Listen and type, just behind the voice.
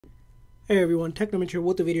Hey everyone, Technoment here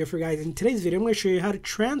with a video for you guys. In today's video, I'm going to show you how to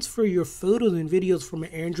transfer your photos and videos from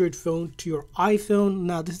an Android phone to your iPhone.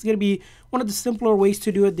 Now, this is going to be one of the simpler ways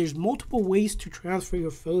to do it. There's multiple ways to transfer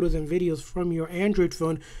your photos and videos from your Android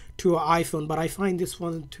phone to an iPhone, but I find this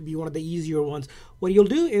one to be one of the easier ones. What you'll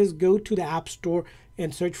do is go to the App Store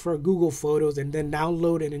and search for Google Photos and then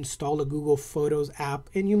download and install a Google Photos app.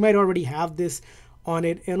 And you might already have this on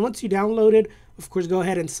it, and once you download it, of course, go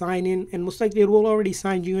ahead and sign in, and most likely it will already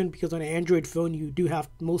sign you in because on an Android phone you do have,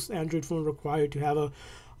 most Android phone required to have a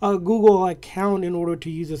Google account in order to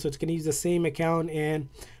use it, so it's going to use the same account. And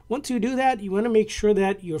once you do that, you want to make sure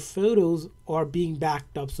that your photos are being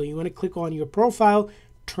backed up, so you want to click on your profile,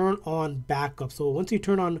 turn on backup. So once you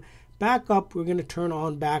turn on backup, we're going to turn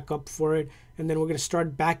on backup for it, and then we're going to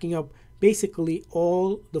start backing up basically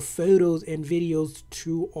all the photos and videos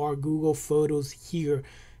to our Google Photos here,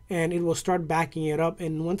 and it will start backing it up.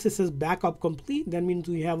 And once it says backup complete, that means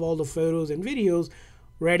we have all the photos and videos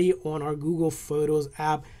ready on our Google Photos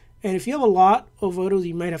app. And if you have a lot of photos,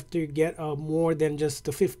 you might have to get more than just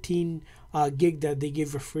the 15 gig that they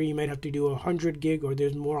give for free. You might have to do 100 gig, or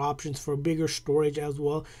there's more options for bigger storage as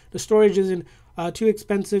well. The storage isn't too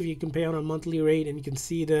expensive. You can pay on a monthly rate, and you can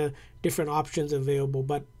see the different options available.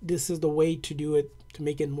 But this is the way to do it to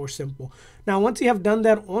make it more simple. Now, once you have done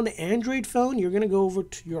that on the Android phone, you're going to go over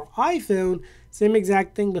to your iPhone. Same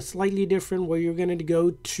exact thing, but slightly different, where you're going to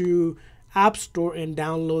go to App Store and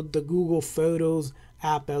download the Google Photos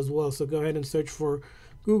app as well. So go ahead and search for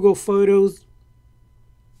Google Photos,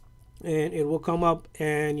 and it will come up,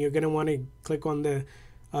 and you're going to want to click on the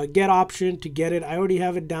get option to get it. I already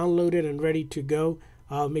have it downloaded and ready to go.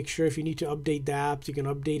 Make sure if you need to update the apps, you can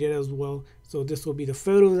update it as well. So this will be the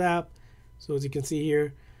Photos app. So as you can see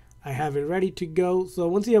here, I have it ready to go. So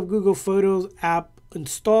once you have Google Photos app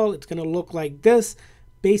installed, it's going to look like this.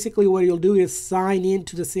 Basically what you'll do is sign in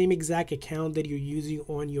to the same exact account that you're using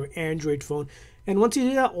on your Android phone. And once you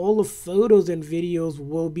do that, all the photos and videos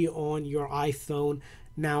will be on your iPhone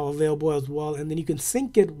now available as well. And then you can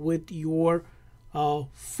sync it with your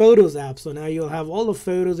Photos app. So now you'll have all the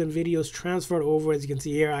photos and videos transferred over. As you can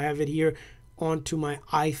see here, I have it here onto my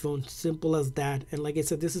iPhone. Simple as that. And like I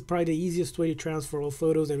said, this is probably the easiest way to transfer all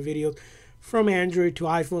photos and videos from Android to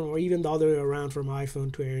iPhone, or even the other way around from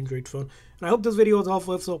iPhone to Android phone. And I hope this video was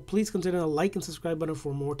helpful. So please consider the like and subscribe button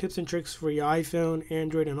for more tips and tricks for your iPhone,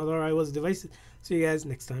 Android, and other iOS devices. See you guys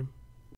next time.